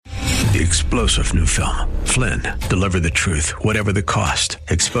the explosive new film, Flynn, Deliver the Truth, Whatever the Cost,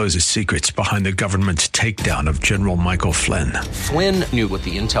 exposes secrets behind the government's takedown of General Michael Flynn. Flynn knew what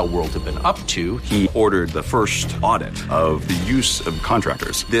the intel world had been up to. He ordered the first audit of the use of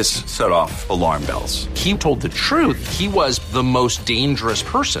contractors. This set off alarm bells. He told the truth. He was the most dangerous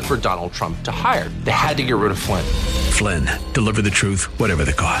person for Donald Trump to hire. They had to get rid of Flynn. Flynn, Deliver the Truth, Whatever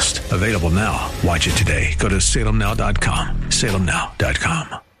the Cost. Available now. Watch it today. Go to salemnow.com.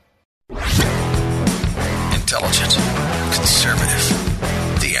 salemnow.com. Intelligent, conservative,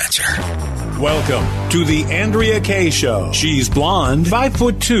 The Answer. Welcome to the Andrea Kaye Show. She's blonde,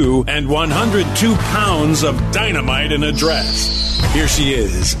 5'2", and 102 pounds of dynamite in a dress. Here she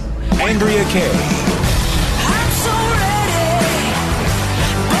is, Andrea Kaye. I'm so ready,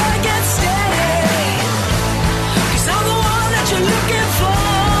 but get steady, 'cause I'm the one that you're looking for.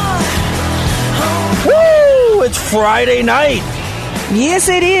 Oh. Woo! It's Friday night. Yes,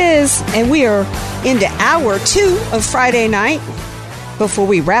 it is. And we are into hour 2 of Friday night before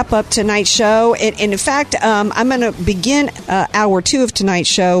we wrap up tonight's show. And in fact, I'm going to begin hour 2 of tonight's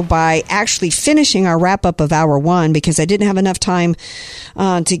show by actually finishing our wrap up of hour 1 because I didn't have enough time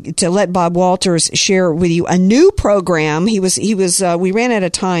to let Bob Walters share with you a new program. We ran out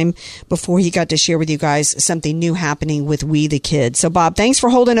of time before he got to share with you guys something new happening with We the Kids. So Bob, thanks for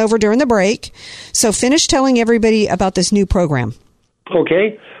holding over during the break. So finish telling everybody about this new program.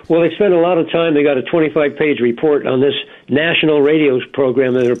 Okay. Well, they spent a lot of time. They got a 25-page report on this national radio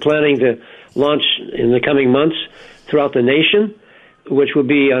program that they're planning to launch in the coming months throughout the nation, which will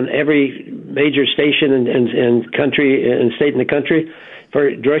be on every major station and country and state in the country,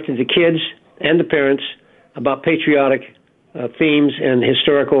 directed to kids and the parents about patriotic themes and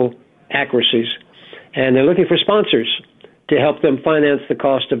historical accuracies. And they're looking for sponsors to help them finance the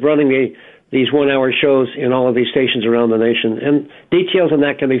cost of running these one-hour shows in all of these stations around the nation. And details on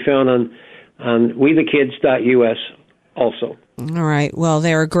that can be found on wethekids.us also. All right. Well,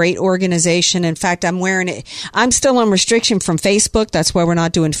 they're a great organization. In fact, I'm wearing it. I'm still on restriction from Facebook. That's why we're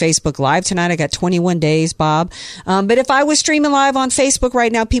not doing Facebook Live tonight. I got 21 days, Bob. But if I was streaming live on Facebook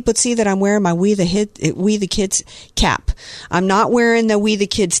right now, people would see that I'm wearing my We the Kids cap. I'm not wearing the We the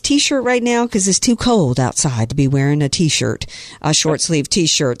Kids T-shirt right now because it's too cold outside to be wearing a T-shirt, a short sleeve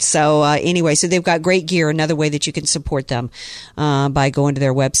T-shirt. So anyway, so they've got great gear. Another way that you can support them by going to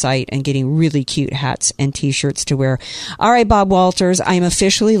their website and getting really cute hats and T-shirts to wear. All right, Bob Walters, I am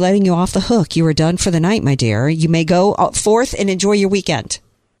officially letting you off the hook. You are done for the night, my dear. You may go forth and enjoy your weekend.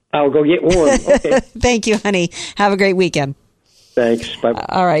 I'll go get warm. Okay. Thank you, honey. Have a great weekend. Thanks. Bye.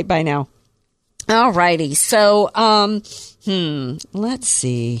 All right. Bye now. All righty. So, let's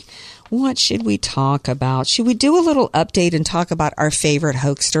see. What should we talk about? Should we do a little update and talk about our favorite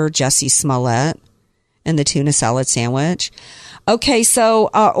hoaxer, Jussie Smollett, and the tuna salad sandwich? Okay. So,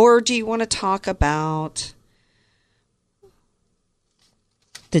 or do you want to talk about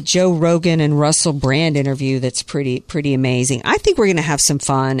the Joe Rogan and Russell Brand interview that's pretty amazing? I think we're going to have some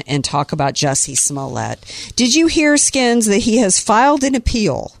fun and talk about Jussie Smollett. Did you hear, Skins, that he has filed an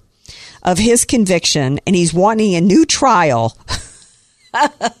appeal of his conviction and he's wanting a new trial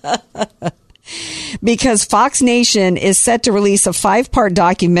because Fox Nation is set to release a 5-part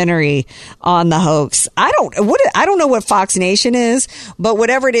documentary on the hoax. I don't know what Fox Nation is, but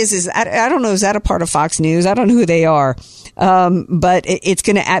whatever it is I don't know. Is that a part of Fox News? I don't know who they are. But it's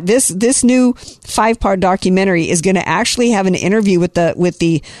going to this new 5-part documentary is going to actually have an interview with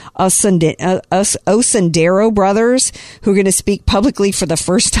the Osendero brothers, who are going to speak publicly for the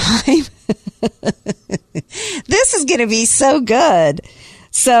first time. This is going to be so good.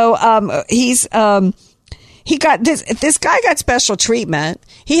 So he got this guy got special treatment.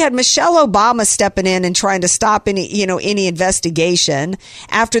 He had Michelle Obama stepping in and trying to stop any investigation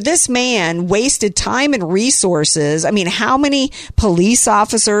after this man wasted time and resources. I mean, how many police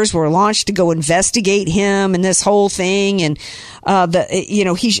officers were launched to go investigate him and this whole thing? And I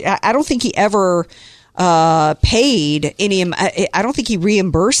don't think he ever paid any. I don't think he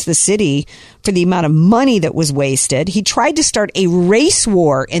reimbursed the city for the amount of money that was wasted. He tried to start a race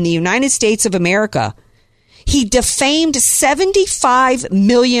war in the United States of America. He defamed 75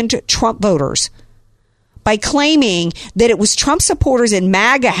 million Trump voters by claiming that it was Trump supporters in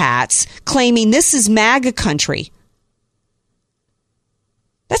MAGA hats claiming this is MAGA country.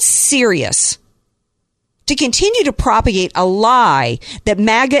 That's serious. To continue to propagate a lie that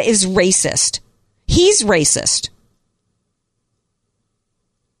MAGA is racist. He's racist.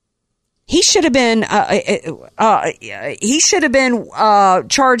 He should have been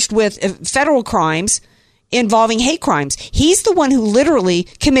charged with federal crimes involving hate crimes. He's the one who literally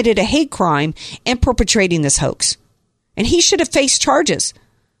committed a hate crime in perpetrating this hoax. And he should have faced charges.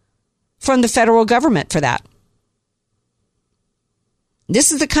 from the federal government for that.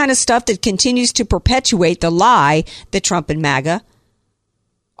 This is the kind of stuff that continues to perpetuate the lie that Trump and MAGA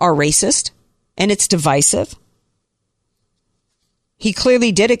are racist, and it's divisive. He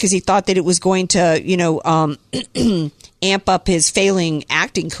clearly did it because he thought that it was going to, amp up his failing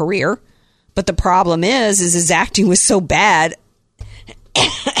acting career. But the problem is his acting was so bad.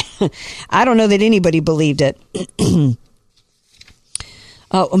 I don't know that anybody believed it.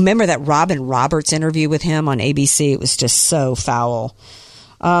 Oh, remember that Robin Roberts interview with him on ABC? It was just so foul.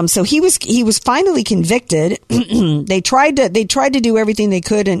 So he was finally convicted. They tried to do everything they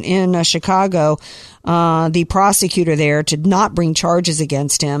could in Chicago. The prosecutor there to not bring charges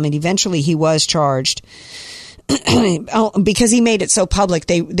against him, and eventually he was charged because he made it so public.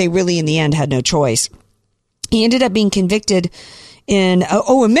 They really in the end had no choice. He ended up being convicted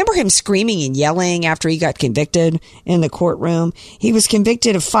remember him screaming and yelling after he got convicted in the courtroom? He was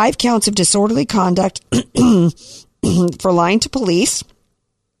convicted of 5 counts of disorderly conduct for lying to police.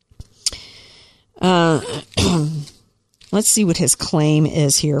 Let's see what his claim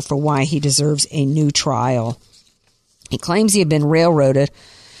is here for why he deserves a new trial. He claims he had been railroaded.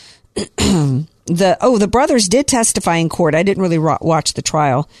 The brothers did testify in court. I didn't really watch the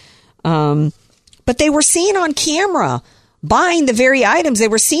trial. But they were seen on camera buying the very items. They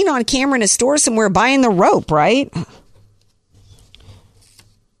were seen on camera in a store somewhere buying the rope, right? I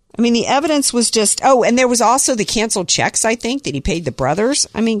mean, the evidence was just, and there was also the canceled checks, I think, that he paid the brothers.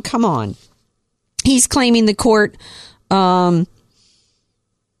 I mean, come on. He's claiming the court, let's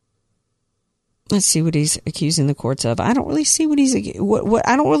see what he's accusing the courts of. I don't really see what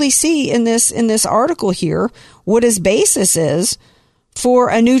I don't really see in this article here what his basis is for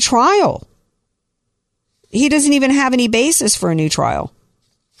a new trial. He doesn't even have any basis for a new trial.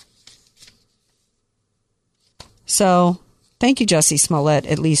 So, thank you, Jussie Smollett,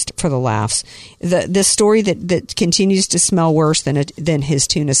 at least for the laughs. The story that continues to smell worse than his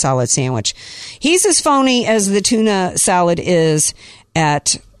tuna salad sandwich. He's as phony as the tuna salad is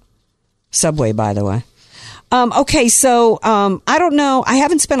at Subway, by the way. Okay, so I don't know. I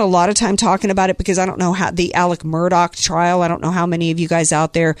haven't spent a lot of time talking about it because I don't know how the Alec Murdaugh trial. I don't know how many of you guys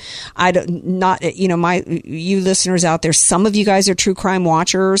out there. You listeners out there. Some of you guys are true crime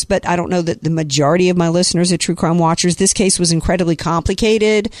watchers, but I don't know that the majority of my listeners are true crime watchers. This case was incredibly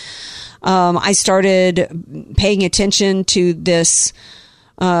complicated. I started paying attention to this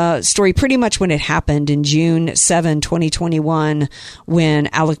story pretty much when it happened in June 7, 2021, when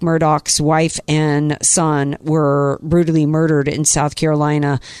Alec Murdaugh's wife and son were brutally murdered in South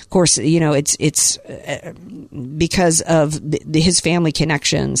Carolina. Of course, it's because of his family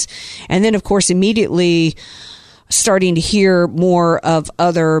connections. And then, of course, immediately starting to hear more of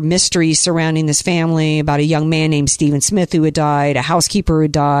other mysteries surrounding this family about a young man named Stephen Smith who had died, a housekeeper who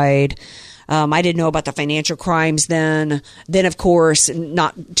died. I didn't know about the financial crimes then. Then, of course,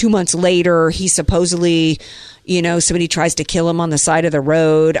 not 2 months later, he supposedly, somebody tries to kill him on the side of the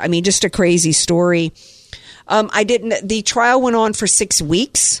road. I mean, just a crazy story. The trial went on for 6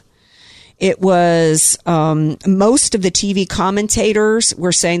 weeks. It was, most of the TV commentators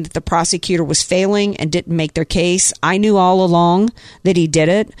were saying that the prosecutor was failing and didn't make their case. I knew all along that he did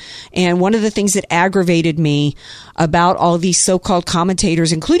it. And one of the things that aggravated me about all these so-called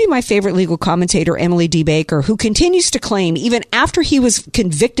commentators, including my favorite legal commentator, Emily D. Baker, who continues to claim, even after he was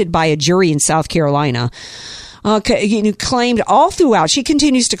convicted by a jury in South Carolina, claimed all throughout, she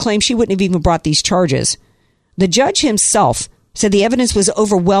continues to claim she wouldn't have even brought these charges. The judge himself said the evidence was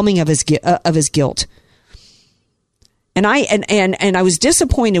overwhelming of his guilt. And I was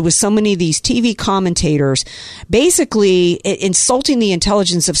disappointed with so many of these TV commentators basically insulting the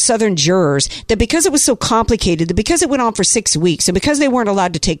intelligence of Southern jurors, that because it was so complicated, that because it went on for 6 weeks, and because they weren't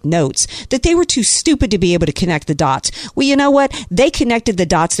allowed to take notes, that they were too stupid to be able to connect the dots. Well, you know what? They connected the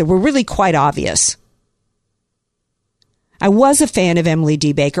dots that were really quite obvious. I was a fan of Emily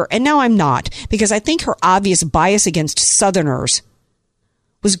D. Baker, and now I'm not, because I think her obvious bias against Southerners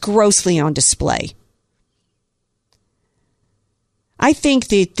was grossly on display. I think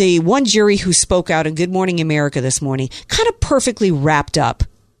that the one jury who spoke out in Good Morning America this morning kind of perfectly wrapped up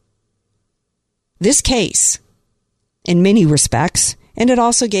this case in many respects, and it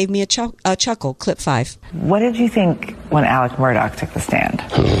also gave me a chuckle. Clip 5. What did you think when Alec Murdaugh took the stand?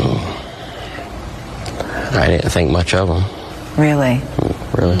 I didn't think much of him. Really?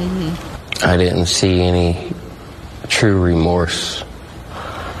 Really? Mm-hmm. I didn't see any true remorse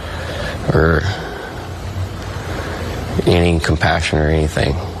or any compassion or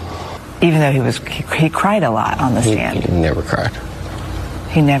anything. Even though he cried a lot on the stand. He never cried.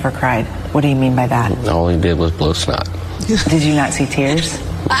 He never cried. What do you mean by that? All he did was blow snot. Did you not see tears?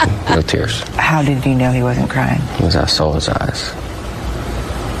 No tears. How did you know he wasn't crying? Because I saw his eyes.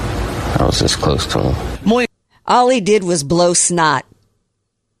 I was this close to him. All he did was blow snot.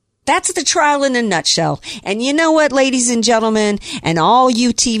 That's the trial in a nutshell. And you know what, ladies and gentlemen, and all you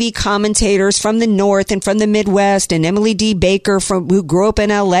TV commentators from the North and from the Midwest, and Emily D. Baker who grew up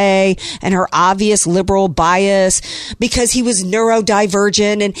in L.A. and her obvious liberal bias because he was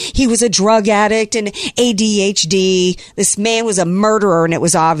neurodivergent and he was a drug addict and ADHD. This man was a murderer, and it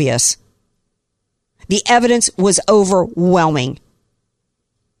was obvious. The evidence was overwhelming.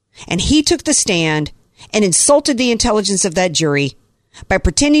 And he took the stand and insulted the intelligence of that jury by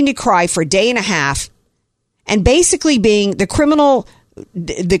pretending to cry for a day and a half and basically being the criminal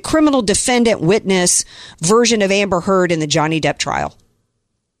defendant witness version of Amber Heard in the Johnny Depp trial.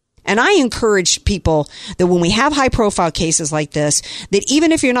 And I encourage people that when we have high profile cases like this, that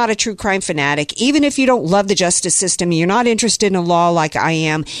even if you're not a true crime fanatic, even if you don't love the justice system, you're not interested in law like I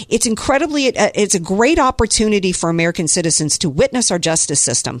am, it's a great opportunity for American citizens to witness our justice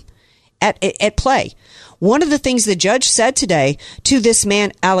system at play. One of the things the judge said today to this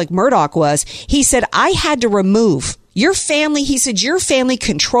man, Alec Murdaugh, was, he said, I had to remove your family. He said, your family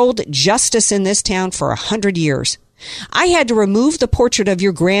controlled justice in this town for 100 years. I had to remove the portrait of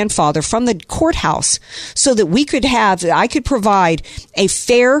your grandfather from the courthouse so that I could provide a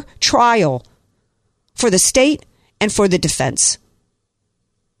fair trial for the state and for the defense.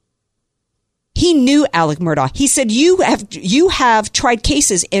 He knew Alec Murdaugh. He said, you have tried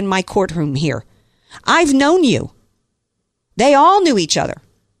cases in my courtroom here. I've known you. They all knew each other.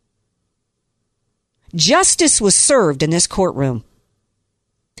 Justice was served in this courtroom.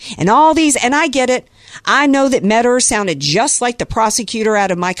 And I get it. I know that Meador sounded just like the prosecutor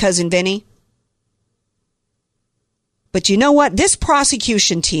out of My Cousin Vinny. But you know what? This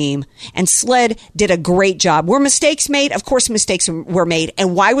prosecution team and SLED did a great job. Were mistakes made? Of course mistakes were made.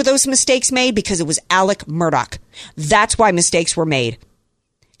 And why were those mistakes made? Because it was Alec Murdaugh. That's why mistakes were made.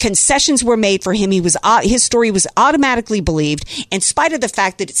 Concessions were made for him. His story was automatically believed in spite of the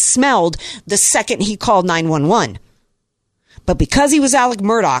fact that it smelled the second he called 911. But because he was Alec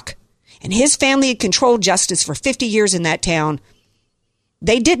Murdaugh and his family had controlled justice for 50 years in that town,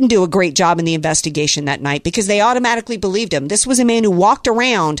 they didn't do a great job in the investigation that night because they automatically believed him. This was a man who walked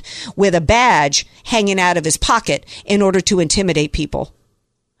around with a badge hanging out of his pocket in order to intimidate people.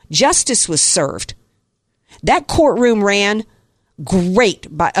 Justice was served. That courtroom ran great,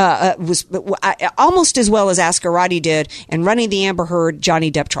 was almost as well as Ascarati did in running the Amber Heard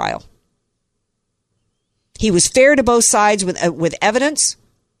Johnny Depp trial. He was fair to both sides with evidence.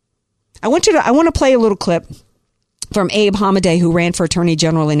 I want to play a little clip from Abe Hamadeh, who ran for Attorney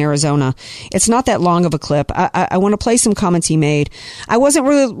General in Arizona. It's not that long of a clip. I want to play some comments he made. I wasn't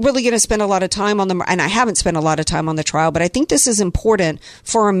really going to spend a lot of time on them, and I haven't spent a lot of time on the trial, but I think this is important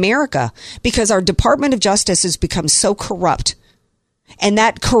for America because our Department of Justice has become so corrupt. And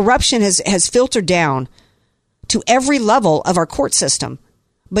that corruption has filtered down to every level of our court system.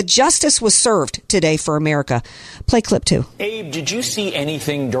 But justice was served today for America. Play clip 2. Abe, did you see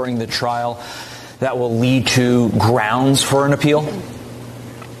anything during the trial that will lead to grounds for an appeal?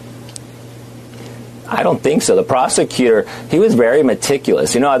 I don't think so. The prosecutor, he was very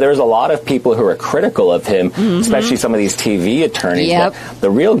meticulous. You know, there's a lot of people who are critical of him, especially some of these TV attorneys. Yep. But the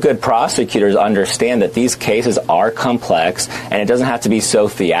real good prosecutors understand that these cases are complex and it doesn't have to be so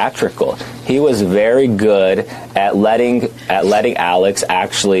theatrical. He was very good at letting Alex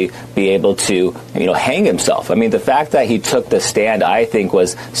actually be able to, hang himself. I mean, the fact that he took the stand, I think,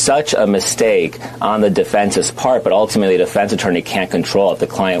 was such a mistake on the defense's part, but ultimately the defense attorney can't control if the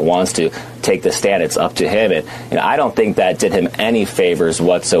client wants to take the stand. It's up to him. And I don't think that did him any favors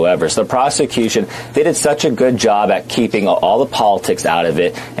whatsoever. So the prosecution, they did such a good job at keeping all the politics out of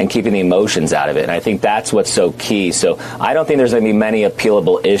it and keeping the emotions out of it. And I think that's what's so key. So I don't think there's going to be many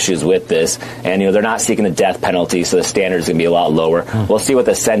appealable issues with this. And, they're not seeking the death penalty, so the standard is going to be a lot lower. We'll see what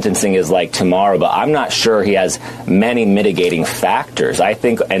the sentencing is like tomorrow, but I'm not sure he has many mitigating factors. I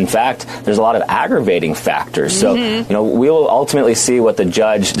think, in fact, there's a lot of aggravating factors. So, we will ultimately see what the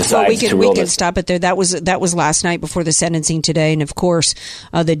judge decides to rule. We can stop it there. That was last night before the sentencing today. And, of course,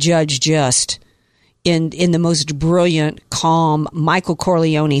 the judge just, in the most brilliant, calm, Michael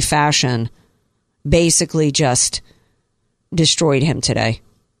Corleone fashion, basically just destroyed him today.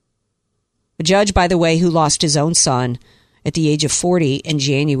 A judge, by the way, who lost his own son at the age of 40 in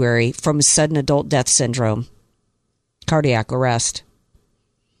January from sudden adult death syndrome, cardiac arrest.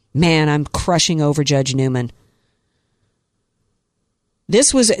 Man, I'm crushing over Judge Newman.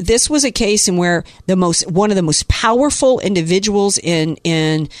 This was a case in where one of the most powerful individuals in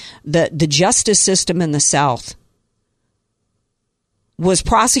the justice system in the South was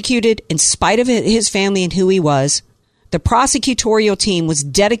prosecuted in spite of his family and who he was. The prosecutorial team was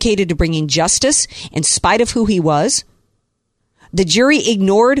dedicated to bringing justice in spite of who he was. The jury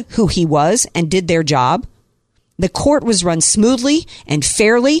ignored who he was and did their job. The court was run smoothly and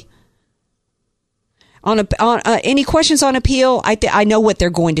fairly. On any questions on appeal, I know what they're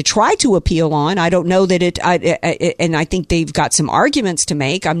going to try to appeal on. I don't know that and I think they've got some arguments to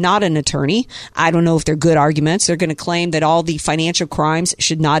make. I'm not an attorney. I don't know if they're good arguments. They're going to claim that all the financial crimes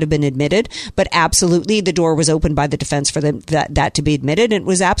should not have been admitted, but absolutely the door was opened by the defense for them that to be admitted, and it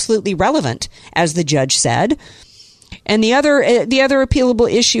was absolutely relevant, as the judge said. And the other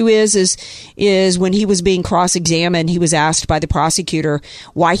appealable issue is when he was being cross-examined, he was asked by the prosecutor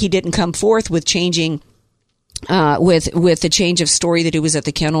why he didn't come forth with changing. With the change of story that he was at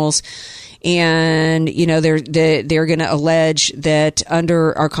the kennels. And, you know, they're going to allege that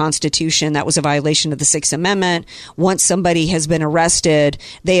under our Constitution, that was a violation of the Sixth Amendment. Once somebody has been arrested,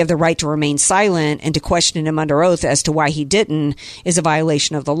 they have the right to remain silent, and to question him under oath as to why he didn't is a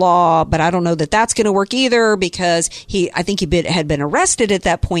violation of the law. But I don't know that that's going to work either, because I think he had been arrested at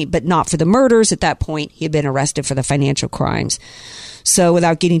that point, but not for the murders at that point. He had been arrested for the financial crimes. So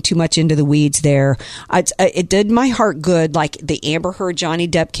without getting too much into the weeds there, it did my heart good, like the Amber Heard Johnny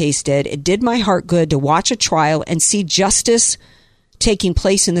Depp case did. It did my heart good to watch a trial and see justice taking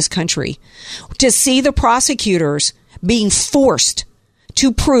place in this country. To see the prosecutors being forced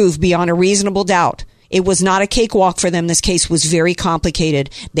to prove beyond a reasonable doubt. It was not a cakewalk for them. This case was very complicated.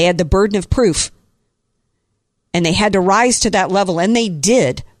 They had the burden of proof. And they had to rise to that level, and they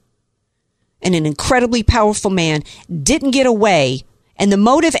did. And an incredibly powerful man didn't get away. And the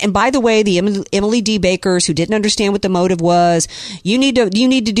motive, and by the way, the Emily D. Bakers, who didn't understand what the motive was, you need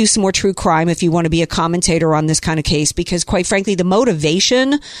to do some more true crime if you want to be a commentator on this kind of case, because quite frankly, the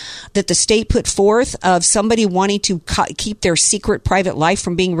motivation that the state put forth of somebody wanting to keep their secret private life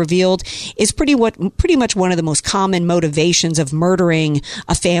from being revealed is pretty much one of the most common motivations of murdering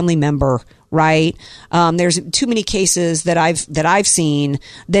a family member. Right. There's too many cases that I've seen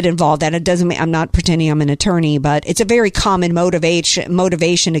that involve that. It doesn't mean I'm not pretending I'm an attorney, but it's a very common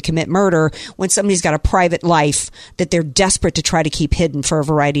motivation to commit murder when somebody's got a private life that they're desperate to try to keep hidden for a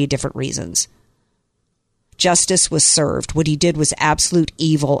variety of different reasons. Justice was served. What he did was absolute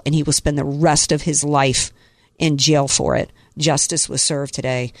evil, and he will spend the rest of his life in jail for it. Justice was served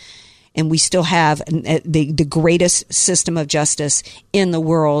today. And we still have the greatest system of justice in the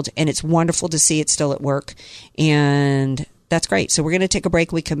world, and it's wonderful to see it still at work. And that's great. So we're going to take a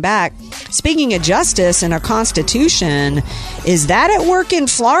break. When we come back. Speaking of justice and our Constitution, is that at work in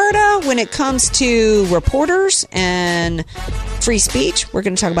Florida when it comes to reporters and free speech? We're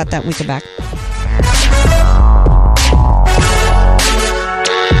going to talk about that when we come back.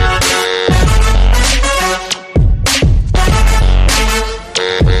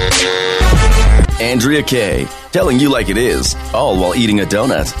 Andrea Kaye, telling you like it is, all while eating a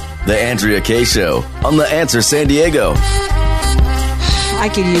donut. The Andrea Kaye Show on The Answer San Diego. I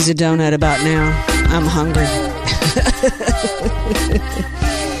could use a donut about now. I'm hungry.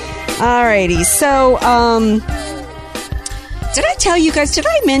 Alrighty, so did I tell you guys, did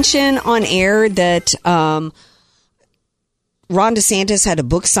I mention on air that Ron DeSantis had a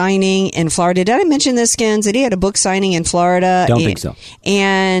book signing in Florida? Did I mention this, Skins? That he had a book signing in Florida? Don't think so.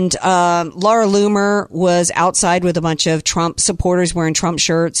 And Laura Loomer was outside with a bunch of Trump supporters wearing Trump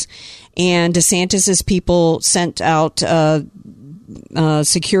shirts. And DeSantis's people sent out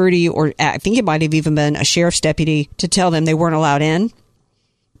security, or I think it might have even been a sheriff's deputy, to tell them they weren't allowed in.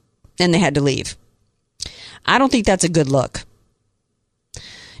 And they had to leave. I don't think that's a good look.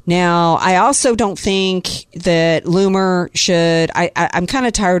 Now, I also don't think that Loomer should. I'm kind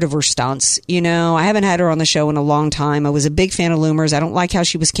of tired of her stunts. You know, I haven't had her on the show in a long time. I was a big fan of Loomer's. I don't like how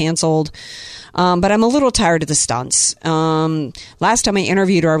she was canceled. But I'm a little tired of the stunts. Last time I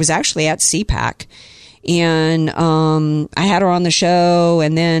interviewed her, I was actually at CPAC. And I had her on the show.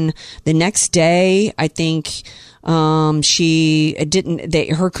 And then the next day, I think she didn't,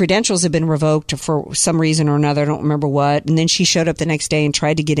 her credentials had been revoked for some reason or another. I don't remember what. And then she showed up the next day and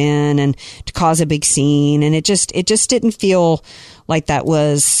tried to get in and to cause a big scene. And it just didn't feel like that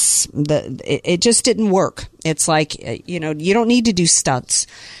was it just didn't work. It's like, you know, you don't need to do stunts.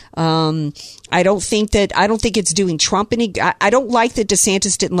 I don't think it's doing Trump any, I don't like that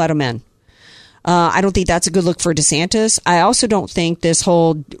DeSantis didn't let him in. I don't think that's a good look for DeSantis. I also don't think this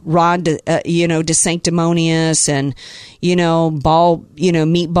whole Ron, DeSanctimonious and,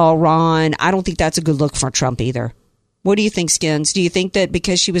 meatball Ron, I don't think that's a good look for Trump either. What do you think, Skins? Do you think that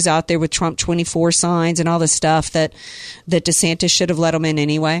because she was out there with Trump 24 signs and all this stuff that DeSantis should have let him in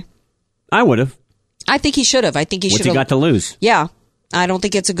anyway? I would have. I think he should have. I think he should have. What's he got to lose? Yeah. I don't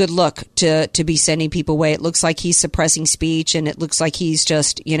think it's a good look to be sending people away. It looks like he's suppressing speech, and it looks like he's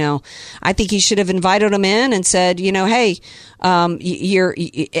just, I think he should have invited them in and said, hey,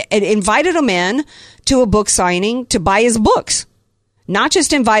 invited them in to a book signing to buy his books, not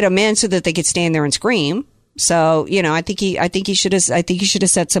just invite them in so that they could stand there and scream. So, I think he should have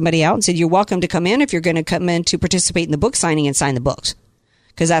set somebody out and said, you're welcome to come in if you're going to come in to participate in the book signing and sign the books.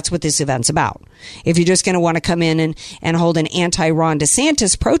 Because that's what this event's about. If you're just going to want to come in and hold an anti-Ron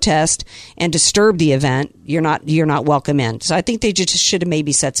DeSantis protest and disturb the event, you're not welcome in. So I think they just should have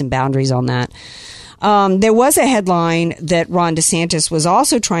maybe set some boundaries on that. There was a headline that Ron DeSantis was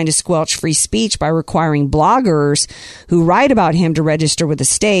also trying to squelch free speech by requiring bloggers who write about him to register with the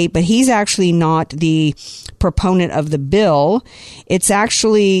state, but he's actually not the proponent of the bill. It's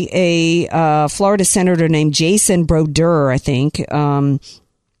actually a Florida senator named Jason Brodeur, I think,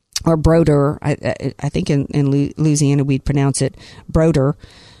 or Broder. I think in Louisiana we'd pronounce it Broder,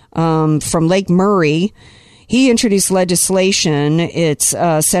 from Lake Murray. He introduced legislation. It's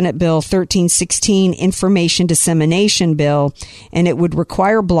Senate Bill 1316, Information Dissemination Bill, and it would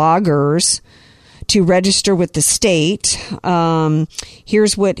require bloggers to register with the state.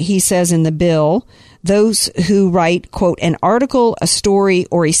 Here's what he says in the bill. Those who write, quote, an article, a story,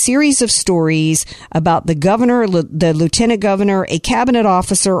 or a series of stories about the governor, the lieutenant governor, a cabinet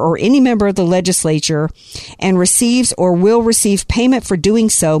officer, or any member of the legislature, and receives or will receive payment for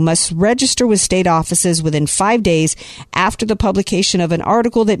doing so must register with state offices within 5 days after the publication of an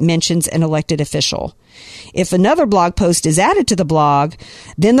article that mentions an elected official. If another blog post is added to the blog,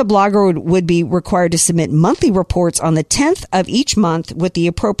 then the blogger would be required to submit monthly reports on the 10th of each month with the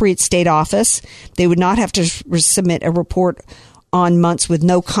appropriate state office. They would not have to submit a report on months with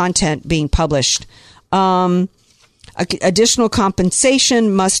no content being published. Additional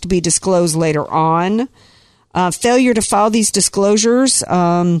compensation must be disclosed later on. Failure to file these disclosures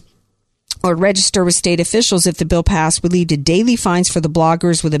or register with state officials if the bill passed would lead to daily fines for the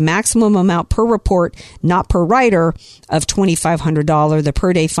bloggers with a maximum amount per report, not per writer, of $2,500. The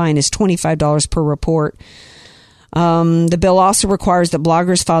per day fine is $25 per report. The bill also requires that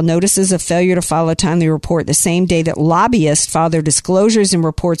bloggers file notices of failure to file a timely report the same day that lobbyists file their disclosures and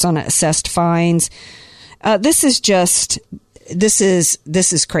reports on assessed fines. This is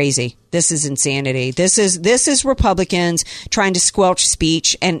crazy. This is insanity. This is Republicans trying to squelch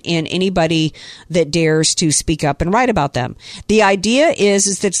speech and anybody that dares to speak up and write about them. The idea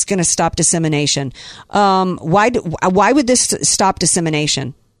is that it's going to stop dissemination. Why would this stop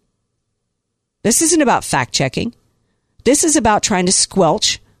dissemination? This isn't about fact checking. This is about trying to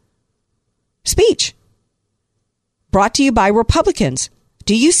squelch speech. Brought to you by Republicans.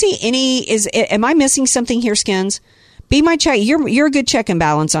 Do you see am I missing something here, Skins? Be my check. You're a good check and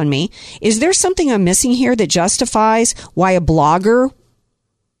balance on me. Is there something I'm missing here that justifies why a blogger,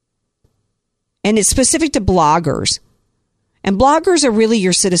 and it's specific to bloggers, and bloggers are really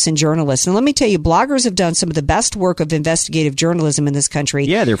your citizen journalists. And let me tell you, bloggers have done some of the best work of investigative journalism in this country.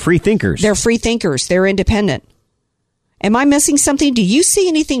 Yeah, they're free thinkers. They're free thinkers. They're independent. Am I missing something? Do you see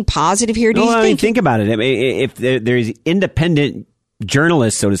anything positive here? Think about it. I mean, if there's independent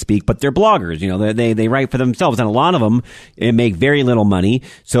journalists, so to speak, but they're bloggers. They write for themselves, and a lot of them make very little money,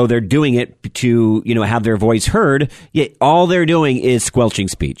 so they're doing it to have their voice heard. Yet all they're doing is squelching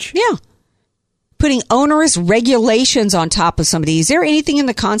speech. Yeah, putting onerous regulations on top of somebody. Is there anything in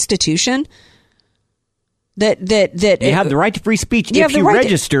the Constitution that you have the right to free speech if you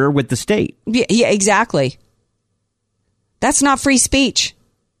register with the state? Yeah, exactly. That's not free speech.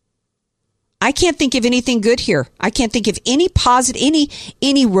 I can't think of anything good here. I can't think of any positive,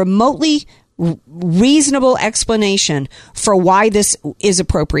 any remotely reasonable explanation for why this is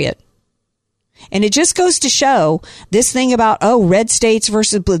appropriate. And it just goes to show this thing about, red states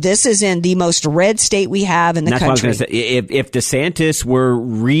versus blue. This is in the most red state we have in the country. That's what I was going to say. If DeSantis were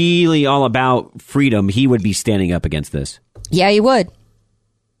really all about freedom, he would be standing up against this. Yeah, he would.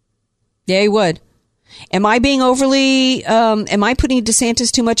 Am I being overly, am I putting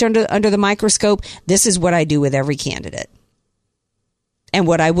DeSantis too much under the microscope? This is what I do with every candidate. And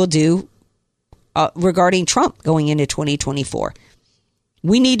what I will do regarding Trump going into 2024.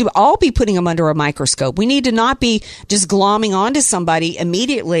 We need to all be putting him under a microscope. We need to not be just glomming onto somebody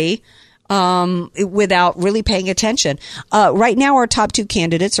immediately without really paying attention. Right now, our top two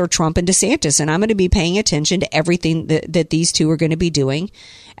candidates are Trump and DeSantis, and I'm going to be paying attention to everything that these two are going to be doing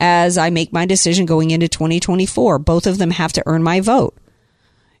as I make my decision going into 2024. Both of them have to earn my vote.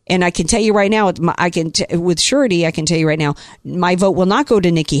 And I can tell you right now, with surety, I can tell you right now, my vote will not go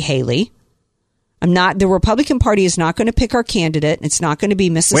to Nikki Haley. The Republican Party is not going to pick our candidate. It's not going to be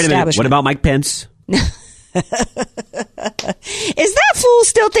Mrs. Wait a minute. Establishment. What about Mike Pence? Is that fool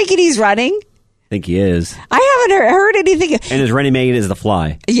still thinking he's running? I think he is. I haven't heard anything. And his running mate is the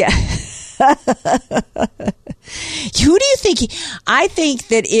Fly. Yeah. Who do you think? I think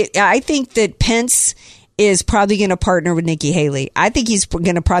that Pence is probably going to partner with Nikki Haley. I think he's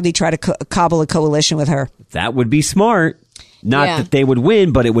going to probably try to cobble a coalition with her. That would be smart. Not that they would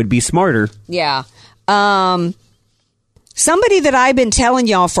win, but it would be smarter. Yeah. Somebody that I've been telling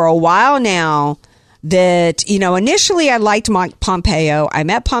y'all for a while now that, initially I liked Mike Pompeo. I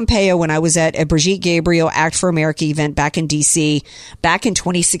met Pompeo when I was at a Brigitte Gabriel Act for America event back in D.C. back in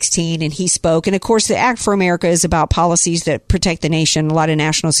 2016, and he spoke. And, of course, the Act for America is about policies that protect the nation, a lot of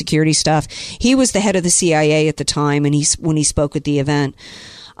national security stuff. He was the head of the CIA at the time when he spoke at the event.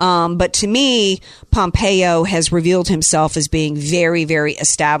 But to me, Pompeo has revealed himself as being very, very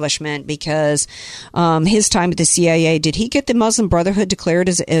establishment because his time at the CIA, did he get the Muslim Brotherhood declared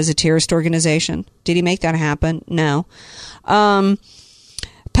as a terrorist organization? Did he make that happen? No.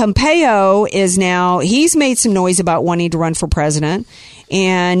 Pompeo is now, he's made some noise about wanting to run for president,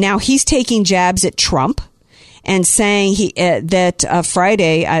 and now he's taking jabs at Trump and saying that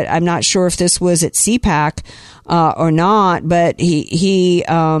Friday, I'm not sure if this was at CPAC, or not, but he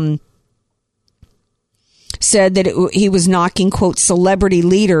said that he was knocking, quote, celebrity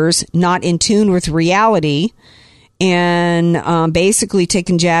leaders not in tune with reality, and basically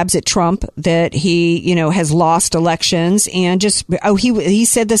taking jabs at Trump that he, has lost elections, and he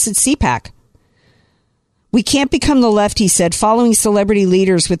said this at CPAC. We can't become the left, he said, following celebrity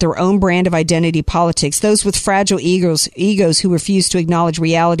leaders with their own brand of identity politics, those with fragile egos who refuse to acknowledge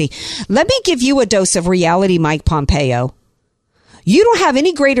reality. Let me give you a dose of reality, Mike Pompeo. You don't have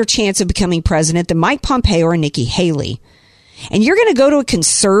any greater chance of becoming president than Mike Pompeo or Nikki Haley. And you're going to go to a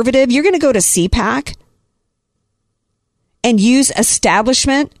conservative, you're going to go to CPAC and use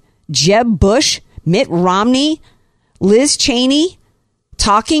establishment, Jeb Bush, Mitt Romney, Liz Cheney,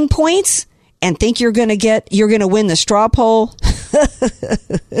 talking points, and think you're going to win the straw poll.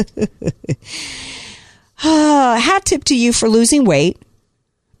 Hat tip to you for losing weight,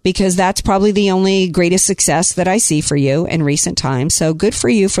 because that's probably the only greatest success that I see for you in recent times. So good for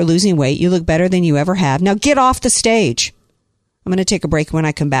you for losing weight. You look better than you ever have. Now get off the stage. I'm going to take a break. When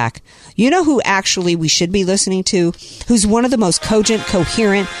I come back, you know who actually we should be listening to, who's one of the most cogent,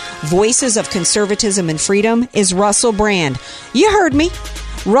 coherent voices of conservatism and freedom, is Russell Brand. You heard me.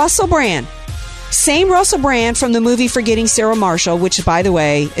 Russell Brand. Same Russell Brand from the movie Forgetting Sarah Marshall, which, by the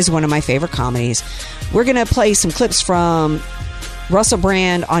way, is one of my favorite comedies. We're going to play some clips from Russell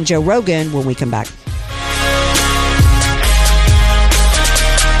Brand on Joe Rogan when we come back.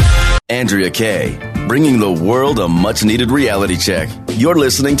 Andrea Kaye, bringing the world a much-needed reality check. You're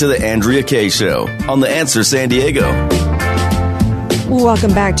listening to The Andrea Kaye Show on The Answer San Diego.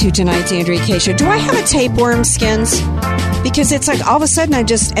 Welcome back to tonight's Andrea Kaye Show. Do I have a tapeworm, Skins? Because it's like all of a sudden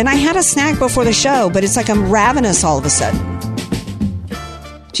I had a snack before the show, but it's like I'm ravenous all of a sudden.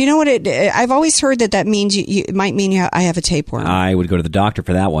 Do you know what I've always heard that means it might mean I have a tapeworm. I would go to the doctor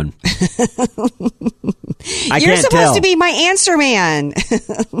for that one. You're supposed to be my answer man.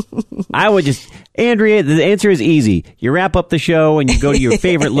 I would just, Andrea, the answer is easy. You wrap up the show and you go to your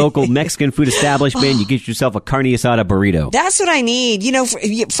favorite local Mexican food establishment. You get yourself a carne asada burrito. That's what I need.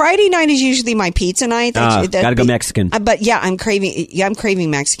 Friday night is usually my pizza night. Gotta go Mexican. But yeah, I'm craving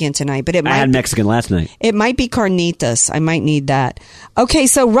Mexican tonight. But I had Mexican last night. It might be carnitas. I might need that. Okay,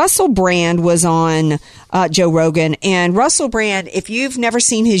 so Russell Brand was on Joe Rogan, and Russell Brand, if you've never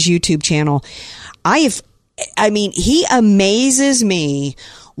seen his YouTube channel, he amazes me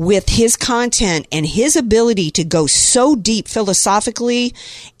with his content and his ability to go so deep philosophically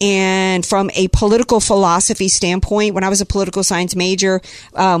and from a political philosophy standpoint. When I was a political science major,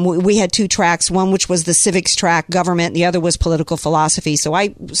 we had two tracks, one which was the civics track, government, the other was political philosophy. So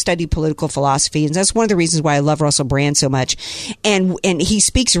I studied political philosophy, and that's one of the reasons why I love Russell Brand so much. And he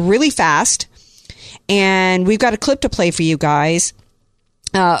speaks really fast, and we've got a clip to play for you guys.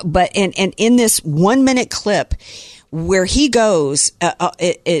 But in this 1 minute clip, where he goes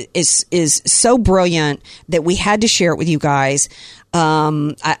is so brilliant that we had to share it with you guys.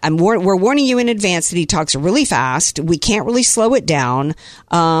 We're warning you in advance that he talks really fast. We can't really slow it down,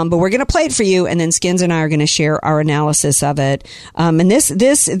 but we're going to play it for you, and then Skins and I are going to share our analysis of it. And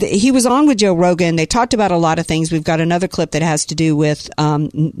he was on with Joe Rogan. They talked about a lot of things. We've got another clip that has to do with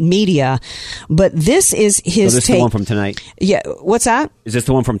media, but this is his. So this is the one from tonight. Yeah, what's that? Is this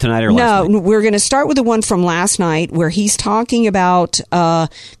the one from tonight or last night? No, we're going to start with the one from last night, where he's talking about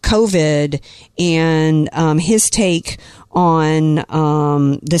COVID and his take on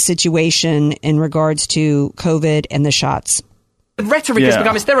the situation in regards to COVID and the shots. The rhetoric has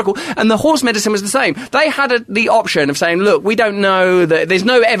become hysterical, and the horse medicine was the same. They had the option of saying, look, we don't know, that there's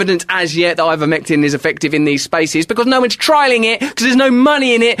no evidence as yet that ivermectin is effective in these spaces because no one's trialling it, because there's no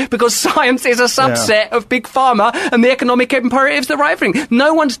money in it, because science is a subset of big pharma and the economic imperatives that right thing.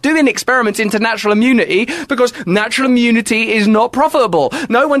 No one's doing experiments into natural immunity because natural immunity is not profitable.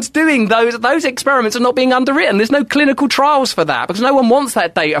 No one's doing those experiments are not being underwritten. There's no clinical trials for that because no one wants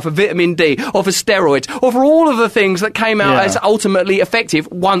that data for vitamin D or for steroids or for all of the things that came out as ultimately effective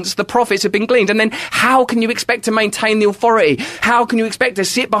once the profits have been gleaned. And then how can you expect to maintain the authority? How can you expect to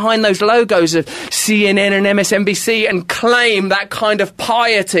sit behind those logos of CNN and MSNBC and claim that kind of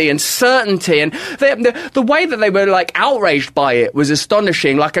piety and certainty? And the way that they were like outraged by it was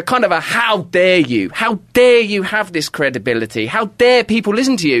astonishing, like a kind of a how dare you have this credibility, how dare people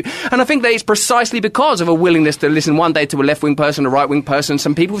listen to you. And I think that it's precisely because of a willingness to listen one day to a left-wing person, a right-wing person,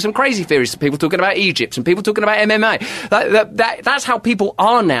 some people with some crazy theories, some people talking about Egypt, some people talking about MMA. That's how people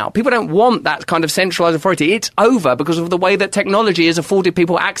are now. People don't want that kind of centralised authority. It's over because of the way that technology has afforded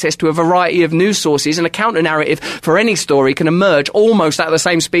people access to a variety of news sources, and a counter-narrative for any story can emerge almost at the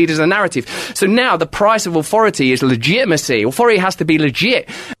same speed as the narrative. So now the price of authority is legitimacy. Authority has to be legit.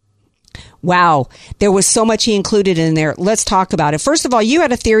 Wow. There was so much he included in there. Let's talk about it. First of all, you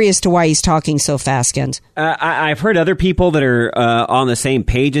had a theory as to why he's talking so fast, Kent. I've heard other people that are on the same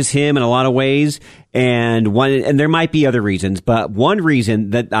page as him in a lot of ways. And there might be other reasons, but one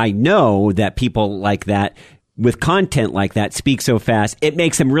reason that I know that people like that with content like that speak so fast, it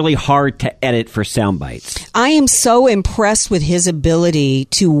makes them really hard to edit for sound bites. I am so impressed with his ability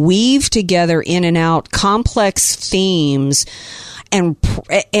to weave together in and out complex themes and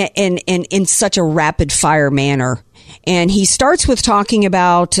in such a rapid fire manner. And he starts with talking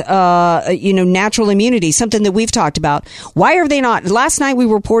about, natural immunity, something that we've talked about. Why are they not? Last night we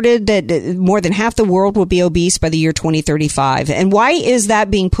reported that more than half the world will be obese by the year 2035. And why is that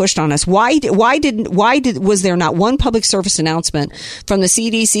being pushed on us? Why was there not one public service announcement from the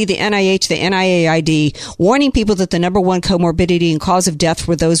CDC, the NIH, the NIAID warning people that the number one comorbidity and cause of death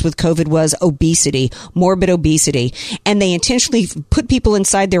for those with COVID was obesity, morbid obesity. And they intentionally put people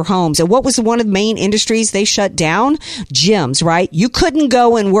inside their homes. And what was one of the main industries they shut down? Gyms, right? You couldn't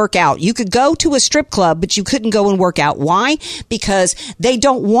go and work out. You could go to a strip club, but you couldn't go and work out. Why? Because they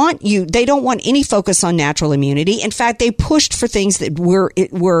don't want any focus on natural immunity. In fact, they pushed for things that were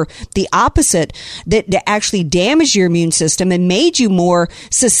the opposite, that actually damaged your immune system and made you more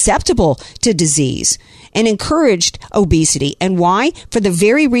susceptible to disease, and encouraged obesity. And why? For the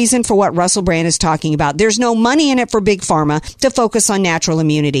very reason for what Russell Brand is talking about. There's no money in it for big pharma to focus on natural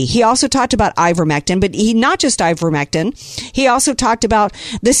immunity. He also talked about ivermectin, but not just ivermectin. He also talked about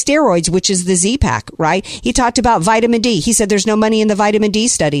the steroids, which is the Z-Pak, right? He talked about vitamin D. He said there's no money in the vitamin D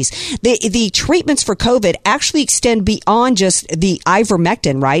studies. The treatments for COVID actually extend beyond just the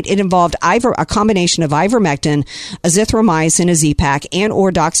ivermectin, right? It involved a combination of ivermectin, azithromycin, a Z-Pak, and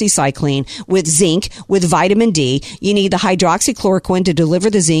or doxycycline with zinc, with vitamin D. You need the hydroxychloroquine to deliver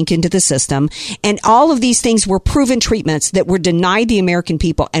the zinc into the system. And all of these things were proven treatments that were denied the American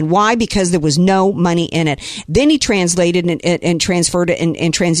people. And why? Because there was no money in it. Then he translated and transferred it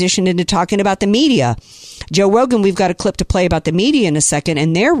and transitioned into talking about the media. Joe Rogan, we've got a clip to play about the media in a second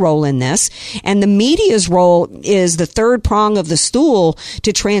and their role in this. And the media's role is the third prong of the stool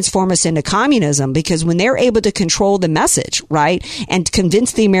to transform us into communism, because when they're able to control the message, right, and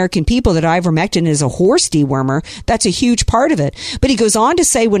convince the American people that ivermectin is a horse dewormer, that's a huge part of it. But he goes on to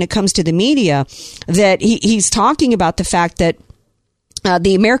say, when it comes to the media, that he's talking about the fact that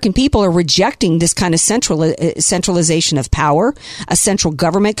the American people are rejecting this kind of centralization of power, a central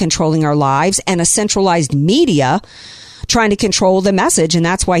government controlling our lives, and a centralized media trying to control the message. And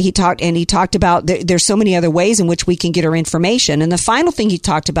that's why he talked about there's so many other ways in which we can get our information. And the final thing he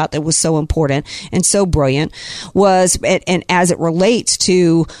talked about that was so important and so brilliant was, and as it relates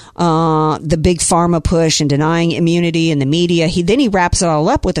to the big pharma push and denying immunity and the media, he wraps it all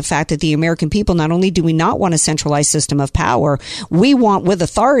up with the fact that the American people, not only do we not want a centralized system of power, we want, with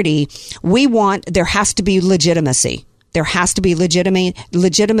authority, there has to be legitimacy. There has to be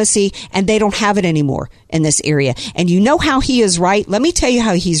legitimacy, and they don't have it anymore in this area. And you know how he is right? Let me tell you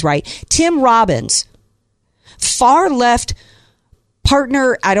how he's right. Tim Robbins, far left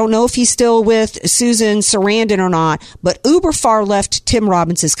partner, I don't know if he's still with Susan Sarandon or not, but uber far left Tim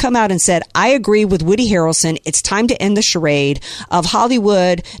Robbins has come out and said, I agree with Woody Harrelson. It's time to end the charade of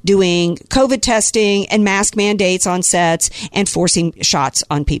Hollywood doing COVID testing and mask mandates on sets and forcing shots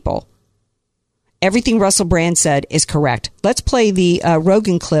on people. Everything Russell Brand said is correct. Let's play the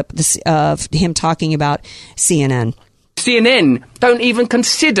Rogan clip of him talking about CNN. CNN don't even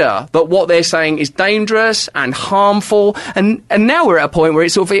consider that what they're saying is dangerous and harmful, and now we're at a point where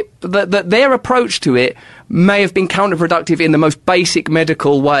it's sort of that their approach to it may have been counterproductive in the most basic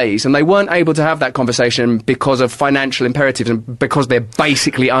medical ways, and they weren't able to have that conversation because of financial imperatives and because they're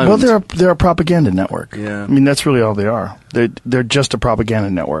basically owned. Well, they're a propaganda network. Yeah. I mean, that's really all they are. They're just a propaganda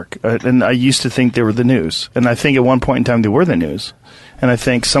network. And I used to think they were the news, and I think at one point in time they were the news. And I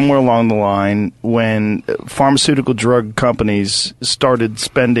think somewhere along the line, when pharmaceutical drug companies started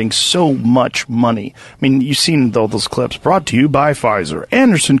spending so much money, I mean, you've seen all those clips, brought to you by Pfizer,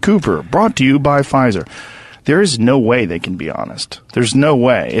 Anderson Cooper, brought to you by Pfizer. There is no way they can be honest. There's no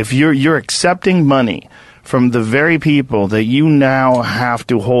way. If you're accepting money from the very people that you now have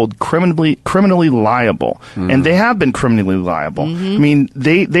to hold criminally liable, and they have been criminally liable. I mean,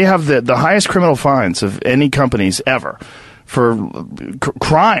 they have the highest criminal fines of any companies ever for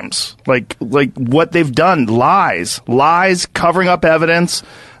crimes like what they've done, lies, covering up evidence,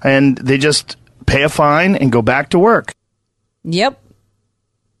 and they just pay a fine and go back to work. Yep.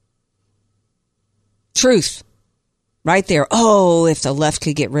 Truth. Right there. Oh, if the left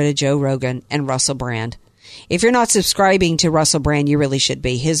could get rid of Joe Rogan and Russell Brand. If you're not subscribing to Russell Brand, you really should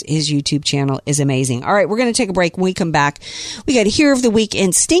be. His YouTube channel is amazing. All right, we're going to take a break. When we come back, we got Hero of the Week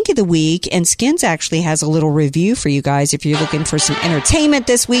and Stink of the Week. And Skins actually has a little review for you guys. If you're looking for some entertainment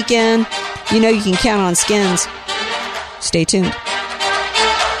this weekend, you know you can count on Skins. Stay tuned.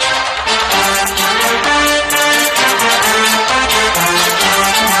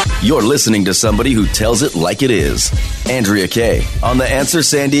 You're listening to somebody who tells it like it is. Andrea Kaye on The Answer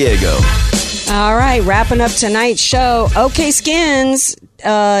San Diego. All right, wrapping up tonight's show. Okay, Skins,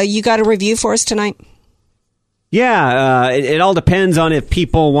 you got a review for us tonight? Yeah, it all depends on if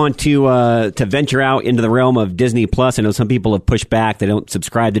people want to venture out into the realm of Disney Plus. I know some people have pushed back. They don't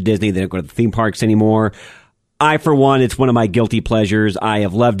subscribe to Disney. They don't go to the theme parks anymore. I, for one, it's one of my guilty pleasures. I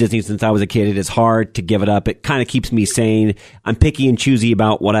have loved Disney since I was a kid. It is hard to give it up. It kind of keeps me sane. I'm picky and choosy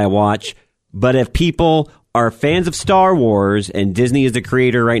about what I watch. But if people are fans of Star Wars, and Disney is the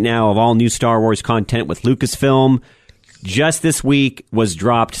creator right now of all new Star Wars content with Lucasfilm, just this week was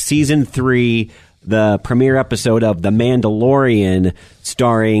dropped Season 3, the premiere episode of The Mandalorian,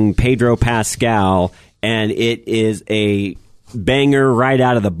 starring Pedro Pascal, and it is a banger right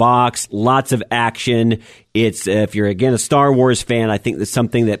out of the box. Lots of action. It's, if you're, again, a Star Wars fan, I think that's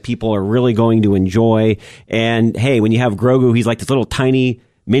something that people are really going to enjoy. And, hey, when you have Grogu, he's like this little tiny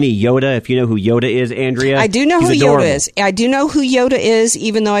mini Yoda, if you know who Yoda is, Andrea. I do know who Yoda is. I do know who Yoda is,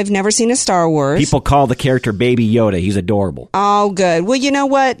 even though I've never seen a Star Wars. People call the character Baby Yoda. He's adorable. Oh, good. Well, you know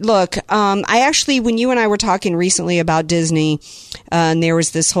what? Look, I actually, when you and I were talking recently about Disney, and there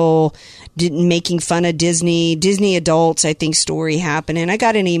was this whole making fun of Disney adults, I think, story happening. I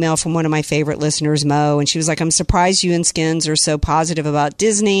got an email from one of my favorite listeners, Mo, and she was like, I'm surprised you and Skins are so positive about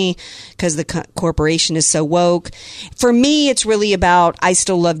Disney because the corporation is so woke. For me, it's really about, I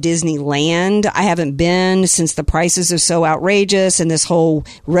still love Disneyland. I haven't been since the prices are so outrageous and this whole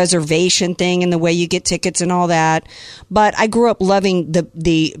reservation thing and the way you get tickets and all that. But I grew up loving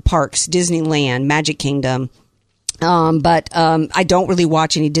the parks, Disneyland, Magic Kingdom. But I don't really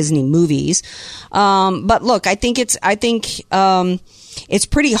watch any Disney movies. But look, I think it's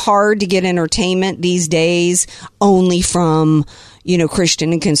pretty hard to get entertainment these days only from,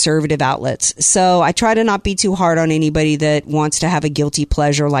 Christian and conservative outlets. So I try to not be too hard on anybody that wants to have a guilty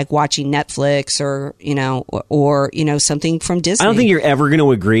pleasure like watching Netflix or something from Disney. I don't think you're ever going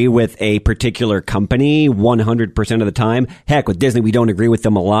to agree with a particular company 100% of the time. Heck, with Disney, we don't agree with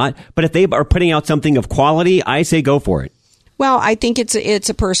them a lot. But if they are putting out something of quality, I say go for it. Well, I think it's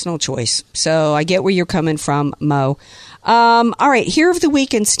a personal choice. So I get where you're coming from, Mo. All right, Hero of the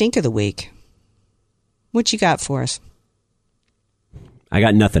Week and Stink of the Week. What you got for us? I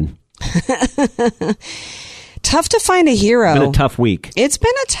got nothing. Tough to find a hero. It's been a tough week. It's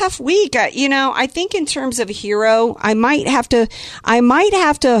been a tough week. I think in terms of hero, I might have to,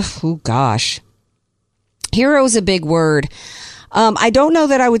 oh gosh. Hero is a big word. I don't know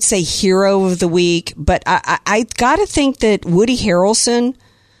that I would say hero of the week, but I got to think that Woody Harrelson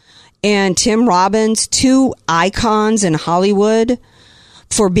and Tim Robbins, two icons in Hollywood,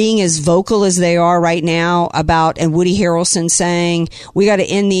 for being as vocal as they are right now about, and Woody Harrelson saying, we got to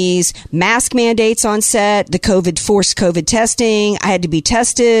end these mask mandates on set, the forced COVID testing. I had to be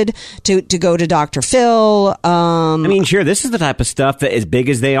tested to go to Dr. Phil. Sure, this is the type of stuff that, as big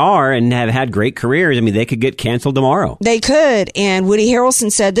as they are and have had great careers, they could get canceled tomorrow. They could. And Woody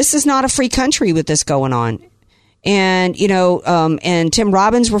Harrelson said, this is not a free country with this going on. And, and Tim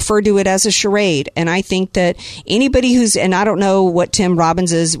Robbins referred to it as a charade. And I think that anybody and I don't know what Tim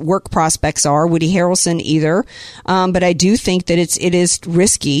Robbins' work prospects are, Woody Harrelson either. But I do think that it is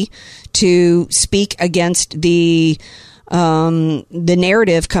risky to speak against the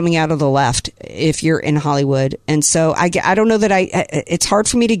narrative coming out of the left if you're in Hollywood. And so I don't know that it's hard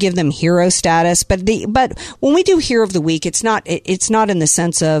for me to give them hero status, but when we do Hero of the Week, it's not in the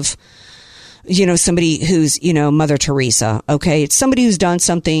sense of, somebody who's, Mother Teresa. Okay. It's somebody who's done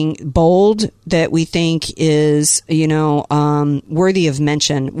something bold that we think is, worthy of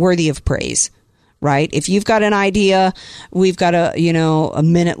mention, worthy of praise. Right? If you've got an idea, we've got a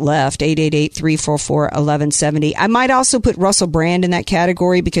minute left, 888-344-1170. I might also put Russell Brand in that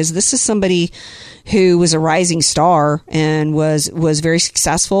category because this is somebody who was a rising star and was very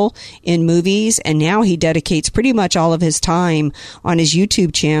successful in movies. And now he dedicates pretty much all of his time on his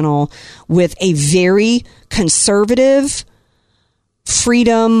YouTube channel with a very conservative,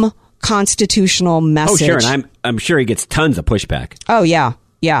 freedom, constitutional message. Oh, sure. And I'm sure he gets tons of pushback. Oh, yeah.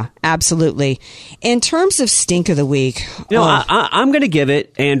 Yeah, absolutely. In terms of stink of the week, I'm going to give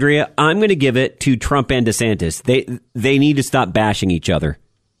it, Andrea. I'm going to give it to Trump and DeSantis. They need to stop bashing each other.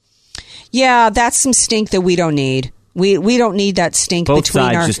 Yeah, that's some stink that we don't need. We don't need that stink. Both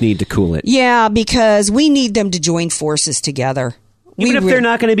sides just need to cool it. Yeah, because we need them to join forces together. Even if they're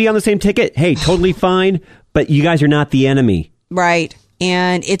not going to be on the same ticket, hey, totally fine. But you guys are not the enemy, right?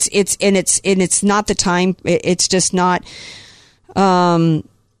 And it's not the time. It's just not.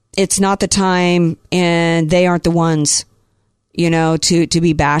 It's not the time, and they aren't the ones, to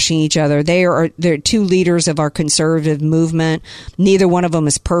be bashing each other. They're two leaders of our conservative movement. Neither one of them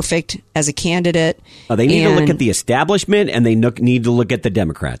is perfect as a candidate. They need to look at the establishment, and they need to look at the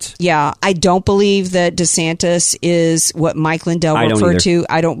Democrats. Yeah, I don't believe that DeSantis is what Mike Lindell referred to.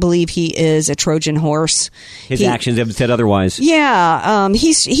 I don't believe he is a Trojan horse. His actions have said otherwise. Yeah,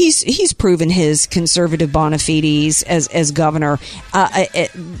 he's proven his conservative bona fides as governor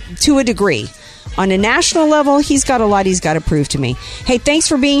to a degree. On a national level, he's got a lot he's got to prove to me. Hey, thanks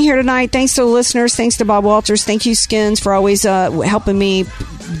for being here tonight. Thanks to the listeners. Thanks to Bob Walters. Thank you, Skins, for always helping me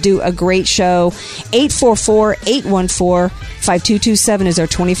do a great show. 844-814-5227 is our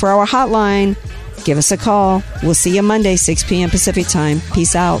 24-hour hotline. Give us a call. We'll see you Monday, 6 p.m. Pacific time.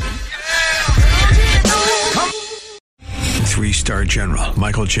 Peace out. 3-star General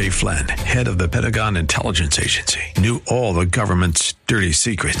Michael J. Flynn, head of the Pentagon Intelligence Agency, knew all the government's dirty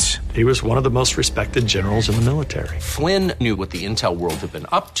secrets. He was one of the most respected generals in the military. Flynn knew what the intel world had been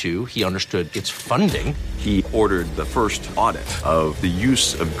up to. He understood its funding. He ordered the first audit of the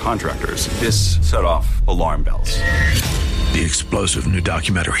use of contractors. This set off alarm bells. The explosive new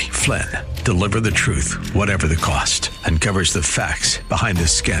documentary, Flynn, Deliver the Truth, Whatever the Cost, uncovers the facts behind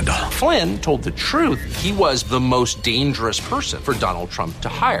this scandal. Flynn told the truth. He was the most dangerous person for Donald Trump to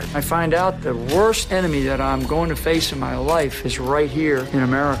hire. I find out the worst enemy that I'm going to face in my life is right here in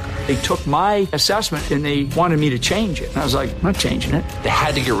America. They took my assessment and they wanted me to change it. And I was like, I'm not changing it. They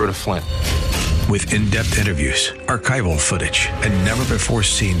had to get rid of Flynn. With in-depth interviews, archival footage, and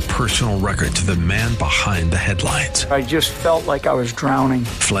never-before-seen personal records of the man behind the headlines. I just felt like I was drowning.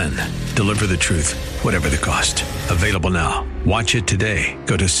 Flynn, Deliver the Truth, Whatever the Cost. Available now. Watch it today.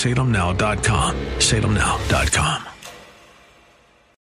 Go to salemnow.com. salemnow.com.